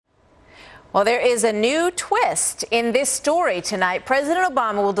Well, there is a new twist in this story tonight. President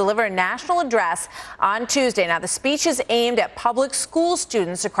Obama will deliver a national address on Tuesday. Now, the speech is aimed at public school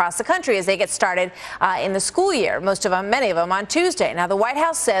students across the country as they get started in the school year, many of them on Tuesday. Now, the White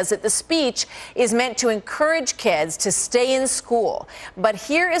House says that the speech is meant to encourage kids to stay in school. But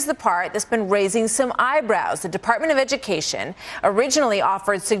here is the part that's been raising some eyebrows. The Department of Education originally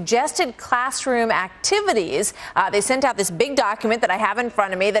offered suggested classroom activities. They sent out this big document that I have in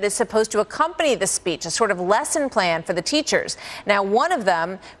front of me that is supposed to accompany the speech, a sort of lesson plan for the teachers. Now, one of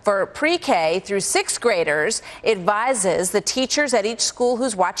them for pre-K through sixth graders advises the teachers at each school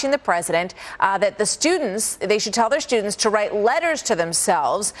who's watching the president that they should tell their students to write letters to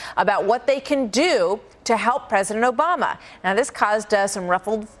themselves about what they can do to help President Obama. Now, this caused some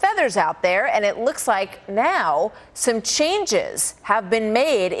ruffled feathers out there, and it looks like now some changes have been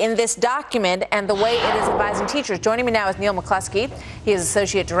made in this document and the way it is advising teachers. Joining me now is Neal McCluskey. He is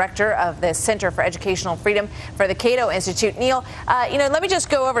Associate Director of the Center for Educational Freedom for the Cato Institute. Neal, let me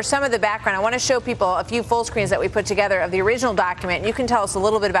just go over some of the background. I want to show people a few full screens that we put together of the original document, and you can tell us a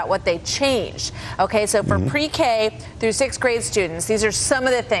little bit about what they changed. Okay, so for pre-K through sixth grade students, these are some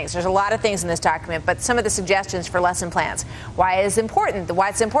of the things. There's a lot of things in this document, but some of the suggestions for lesson plans. Why it's important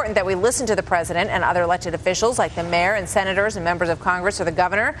that we listen to the president and other elected officials like the mayor and senators and members of Congress or the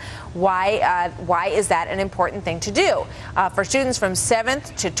governor. Why is that an important thing to do? For students from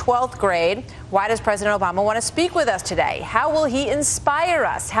 7th to 12th grade, why does President Obama want to speak with us today? How will he inspire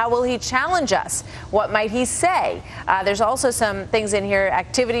us? How will he challenge us? What might he say? There's also some things in here,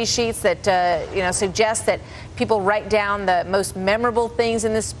 activity sheets that suggest that people write down the most memorable things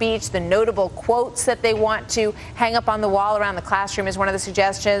in the speech, the notable quotes that they want to hang up on the wall around the classroom is one of the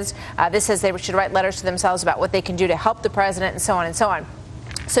suggestions. This says they should write letters to themselves about what they can do to help the president and so on and so on.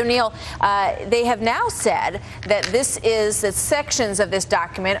 So, Neal, they have now said that that sections of this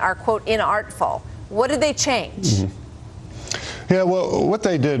document are, quote, inartful. What did they change? Yeah, well, what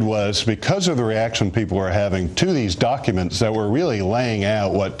they did was, because of the reaction people were having to these documents that were really laying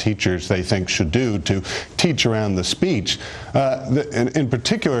out what teachers they think should do to teach around the speech, in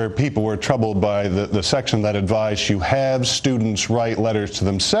particular, people were troubled by the section that advised you have students write letters to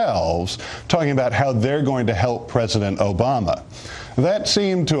themselves talking about how they're going to help President Obama. That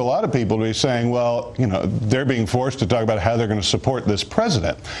seemed to a lot of people to be saying, well, they're being forced to talk about how they're going to support this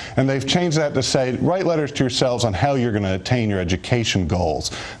president. And they've changed that to say, write letters to yourselves on how you're going to attain your education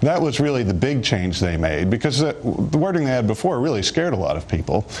goals. That was really the big change they made, because the wording they had before really scared a lot of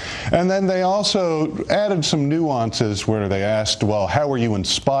people. And then they also added some nuances where they asked, well, how were you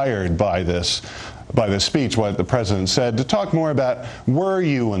inspired by this speech, what the president said, to talk more about, were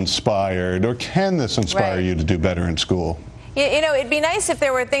you inspired, or can this inspire you to do better in school? It'd be nice if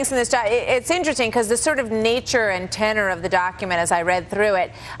there were things in this document. It's interesting because the sort of nature and tenor of the document, as I read through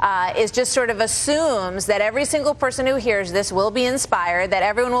it, is just sort of assumes that every single person who hears this will be inspired, that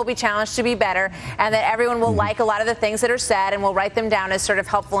everyone will be challenged to be better, and that everyone will like a lot of the things that are said and will write them down as sort of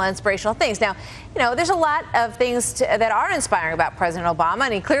helpful and inspirational things. Now, there's a lot of things that are inspiring about President Obama,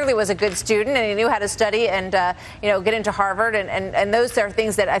 and he clearly was a good student, and he knew how to study and, get into Harvard, and those are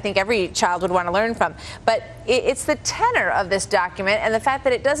things that I think every child would want to learn from. But it's the tenor of this document and the fact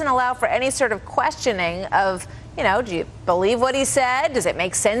that it doesn't allow for any sort of questioning of, do you believe what he said? Does it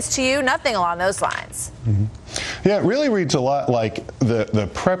make sense to you? Nothing along those lines. Yeah, it really reads a lot like the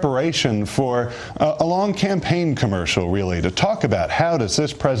preparation for a long campaign commercial, really, to talk about how does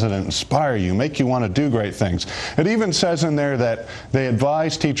this president inspire you, make you want to do great things. It even says in there that they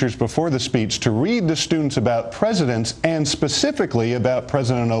advise teachers before the speech to read to students about presidents and specifically about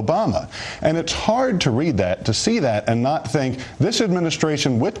President Obama. And it's hard to read that, to see that, and not think this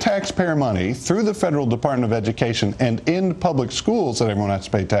administration, with taxpayer money through the Federal Department of Education and in public schools that everyone has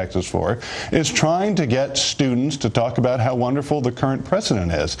to pay taxes for, is trying to get students to talk about how wonderful the current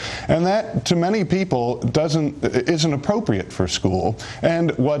president is. And that, to many people, isn't appropriate for school.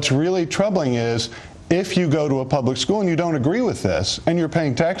 And what's really troubling is, if you go to a public school and you don't agree with this, and you're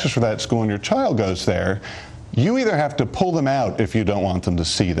paying taxes for that school and your child goes there, you either have to pull them out if you don't want them to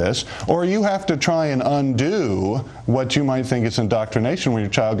see this, or you have to try and undo what you might think is indoctrination when your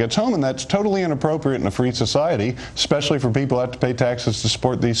child gets home, and that's totally inappropriate in a free society, especially for people who have to pay taxes to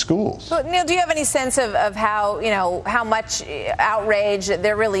support these schools. Well, Neal, do you have any sense of how, how much outrage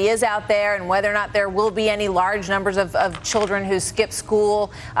there really is out there, and whether or not there will be any large numbers of children who skip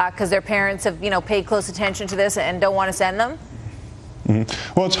school because their parents have, paid close attention to this and don't want to send them?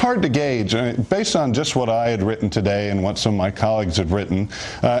 Well, it's hard to gauge. Based on just what I had written today and what some of my colleagues had written,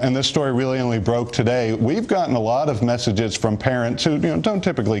 and this story really only broke today, we've gotten a lot of messages from parents who don't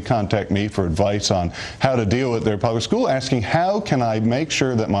typically contact me for advice on how to deal with their public school, asking how can I make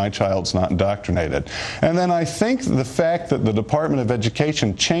sure that my child's not indoctrinated. And then I think the fact that the Department of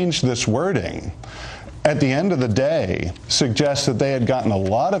Education changed this wording at the end of the day suggests that they had gotten a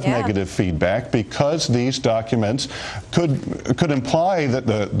lot of negative feedback, because these documents could imply that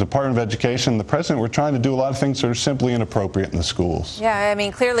the Department of Education and the President were trying to do a lot of things that are simply inappropriate in the schools. Yeah, I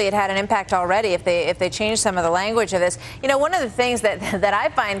mean, clearly it had an impact already if they changed some of the language of this. You know, one of the things that I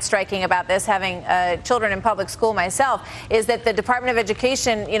find striking about this, having children in public school myself, is that the Department of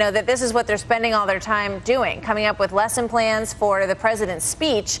Education, that this is what they're spending all their time doing, coming up with lesson plans for the President's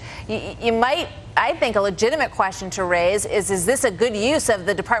speech. You might, I think, a legitimate question to raise is this a good use of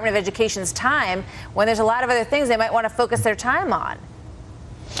the Department of Education's time when there's a lot of other things they might want to focus their time on?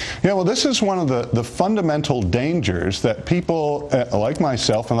 Yeah, well, this is one of the fundamental dangers that people like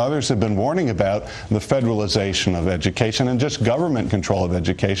myself and others have been warning about, the federalization of education and just government control of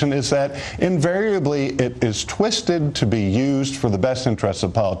education, is that invariably it is twisted to be used for the best interests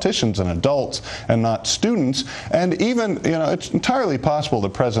of politicians and adults and not students. And even, it's entirely possible the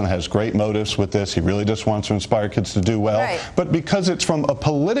President has great motives with this. He really just wants to inspire kids to do well. Right. But because it's from a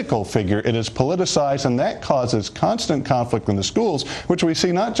political figure, it is politicized, and that causes constant conflict in the schools, which we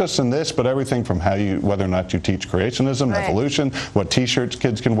see not just in this, but everything from whether or not you teach creationism, evolution, what T-shirts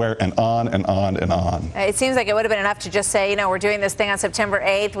kids can wear, and on and on and on. It seems like it would have been enough to just say, we're doing this thing on September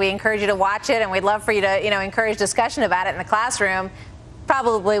 8th. We encourage you to watch it, and we'd love for you to, encourage discussion about it in the classroom.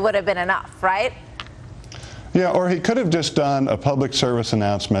 Probably would have been enough, right? Yeah, or he could have just done a public service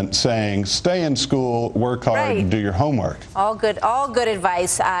announcement saying, stay in school, work hard, and do your homework. All good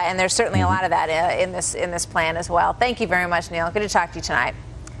advice, and there's certainly a lot of that in this plan as well. Thank you very much, Neal. Good to talk to you tonight.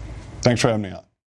 Thanks for having me on.